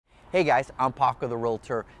Hey guys, I'm Paco the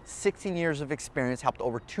Realtor. 16 years of experience, helped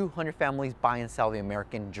over 200 families buy and sell the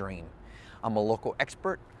American dream. I'm a local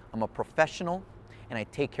expert, I'm a professional, and I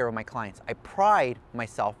take care of my clients. I pride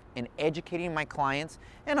myself in educating my clients,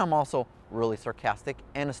 and I'm also really sarcastic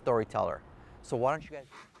and a storyteller. So why don't you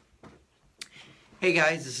guys... Hey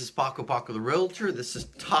guys, this is Paco the Realtor. This is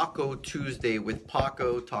Taco Tuesday with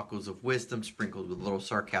Paco, tacos of wisdom sprinkled with a little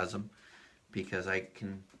sarcasm, because I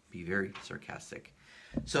can be very sarcastic.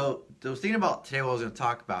 So I was thinking about today what I was going to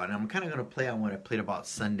talk about, and I'm kind of going to play on what I talked about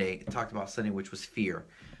Sunday, which was fear.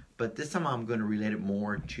 But this time I'm going to relate it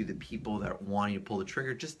more to the people that are wanting to pull the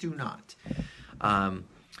trigger. Just do not.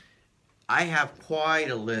 I have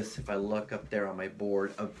quite a list, if I look up there on my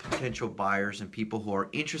board, of potential buyers and people who are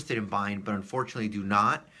interested in buying but unfortunately do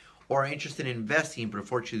not, or are interested in investing but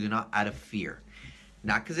unfortunately do not out of fear.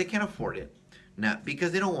 Not because they can't afford it, not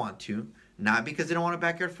because they don't want to, not because they don't want a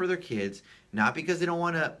backyard for their kids, not because they don't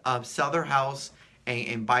want to sell their house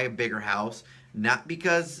and buy a bigger house, not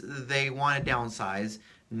because they want to downsize,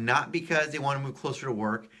 not because they want to move closer to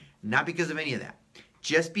work, not because of any of that.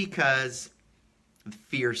 Just because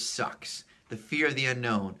fear sucks. The fear of the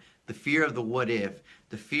unknown, the fear of the what if,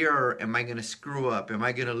 the fear, am I going to screw up? Am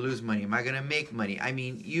I going to lose money? Am I going to make money? I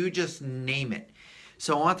mean, you just name it.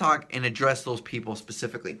 So I want to talk and address those people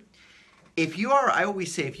specifically. I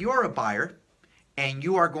always say, if you are a buyer and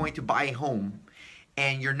you are going to buy a home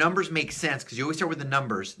and your numbers make sense, because you always start with the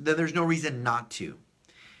numbers, then there's no reason not to.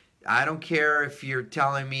 I don't care if you're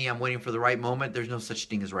telling me I'm waiting for the right moment. There's no such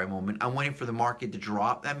thing as right moment. I'm waiting for the market to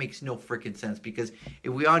drop. That makes no freaking sense, because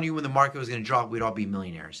if we all knew when the market was going to drop, we'd all be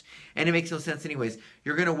millionaires. And it makes no sense anyways.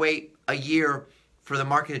 You're going to wait a year for the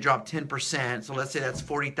market to drop 10%. So let's say that's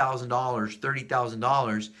 $40,000,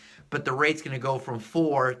 $30,000. But the rate's going to go from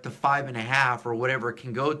 4 to 5.5 or whatever it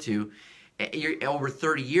can go to over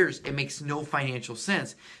 30 years. It makes no financial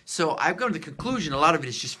sense. So I've come to the conclusion a lot of it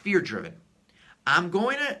is just fear driven. I'm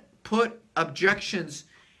going to put objections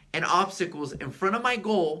and obstacles in front of my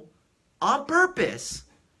goal on purpose,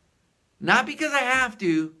 not because I have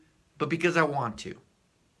to, but because I want to.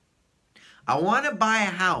 I want to buy a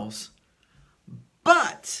house,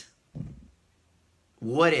 but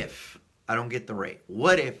what if I don't get the rate?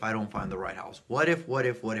 What if I don't find the right house? What if?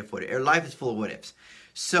 Life is full of what ifs.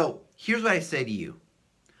 So here's what I say to you.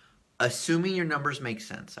 Assuming your numbers make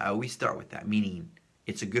sense, I always start with that, meaning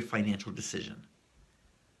it's a good financial decision.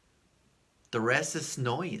 The rest is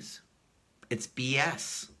noise. It's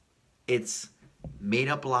BS. It's made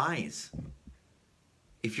up lies.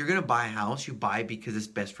 If you're going to buy a house, you buy because it's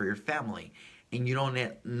best for your family. And you don't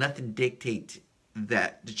let nothing dictate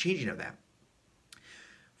the changing of that.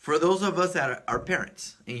 For those of us that are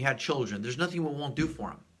parents and you have children, there's nothing we won't do for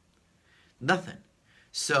them. Nothing.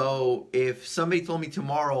 So if somebody told me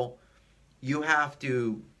tomorrow you have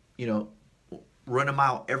to, run them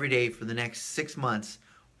out every day for the next 6 months,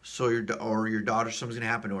 so your daughter, something's going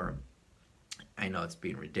to happen to her. I know it's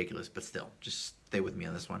being ridiculous, but still, just stay with me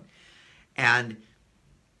on this one. And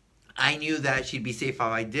I knew that she'd be safe if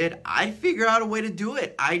I did. I'd figure out a way to do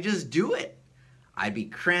it. I just do it. I'd be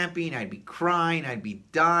cramping, I'd be crying, I'd be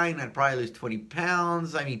dying, I'd probably lose 20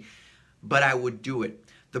 pounds. But I would do it.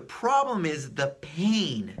 The problem is the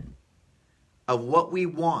pain of what we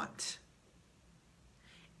want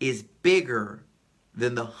is bigger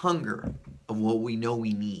than the hunger of what we know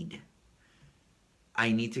we need.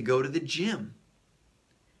 I need to go to the gym.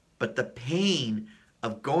 But the pain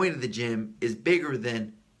of going to the gym is bigger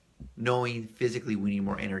than knowing physically we need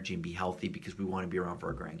more energy and be healthy because we want to be around for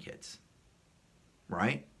our grandkids.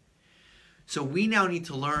 Right? So we now need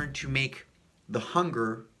to learn to make the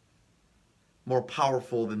hunger more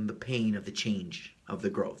powerful than the pain of the change, of the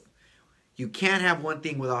growth. You can't have one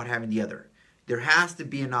thing without having the other. There has to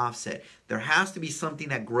be an offset. There has to be something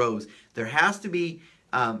that grows. There has to be,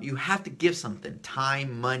 you have to give something.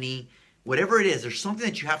 Time, money, whatever it is. There's something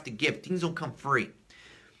that you have to give. Things don't come free.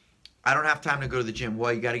 I don't have time to go to the gym.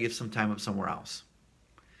 Well, you got to give some time up somewhere else.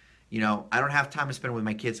 I don't have time to spend with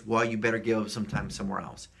my kids. Well, you better give up some time somewhere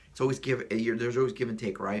else. There's always give and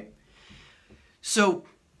take, right? So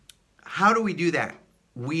how do we do that?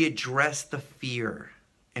 We address the fear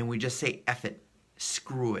and we just say, F it,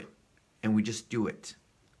 screw it. And we just do it,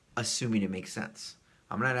 assuming it makes sense.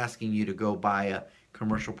 I'm not asking you to go buy a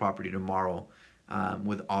commercial property tomorrow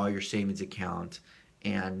with all your savings account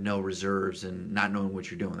and no reserves and not knowing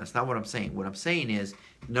what you're doing. That's not what I'm saying. What I'm saying is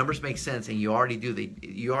numbers make sense, and you already do.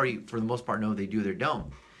 You already, for the most part, know they do or they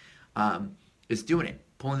don't. It's doing it,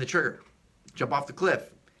 pulling the trigger, jump off the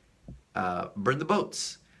cliff, burn the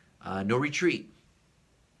boats, no retreat.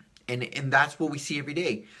 And that's what we see every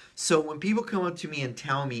day. So when people come up to me and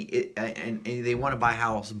tell me and they want to buy a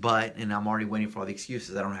house, and I'm already waiting for all the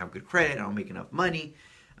excuses. I don't have good credit. I don't make enough money.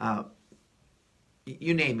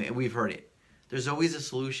 You name it. We've heard it. There's always a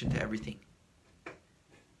solution to everything.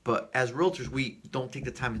 But as realtors, we don't take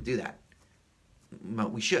the time to do that.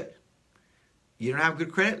 But we should. You don't have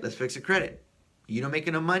good credit? Let's fix the credit. You don't make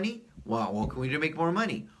enough money? Well, what can we do to make more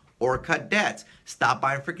money? Or cut debts. Stop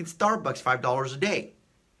buying freaking Starbucks $5 a day.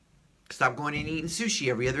 Stop going and eating sushi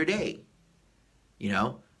every other day. You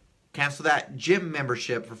know, cancel that gym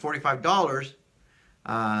membership for $45.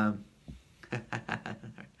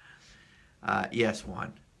 Yes,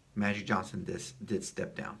 Juan. Magic Johnson did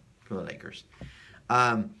step down for the Lakers.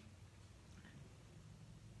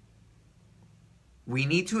 We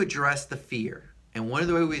need to address the fear. And one of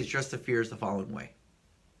the ways we address the fear is the following way.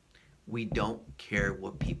 We don't care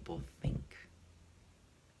what people think.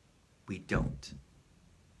 We don't.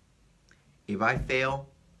 If I fail,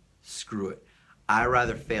 screw it. I'd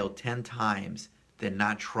rather fail 10 times than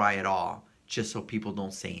not try at all just so people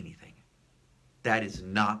don't say anything. That is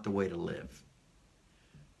not the way to live.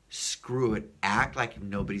 Screw it. Act like if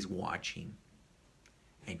nobody's watching.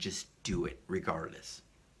 And just do it regardless.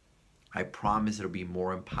 I promise it'll be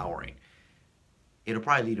more empowering. It'll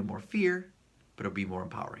probably lead to more fear, but it'll be more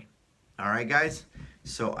empowering. All right, guys?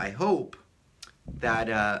 So I hope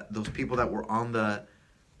that those people that were on the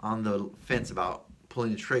fence about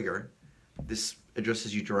pulling the trigger, this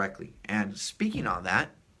addresses you directly. And speaking on that,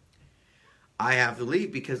 I have to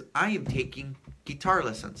leave because I am taking guitar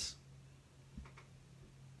lessons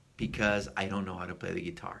because I don't know how to play the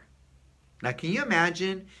guitar. Now, can you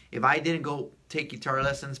imagine if I didn't go take guitar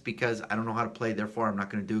lessons because I don't know how to play, therefore I'm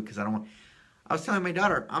not going to do it because I don't want... I was telling my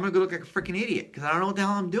daughter, I'm going to go look like a freaking idiot because I don't know what the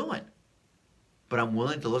hell I'm doing. But I'm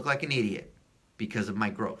willing to look like an idiot because of my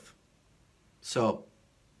growth. So,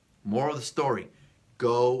 moral of the story,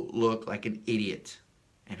 go look like an idiot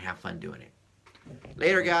and have fun doing it.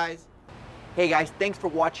 Later, guys. Hey, guys, thanks for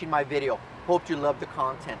watching my video. Hope you loved the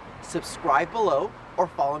content. Subscribe below or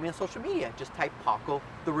follow me on social media. Just type Paco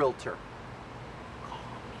the Realtor.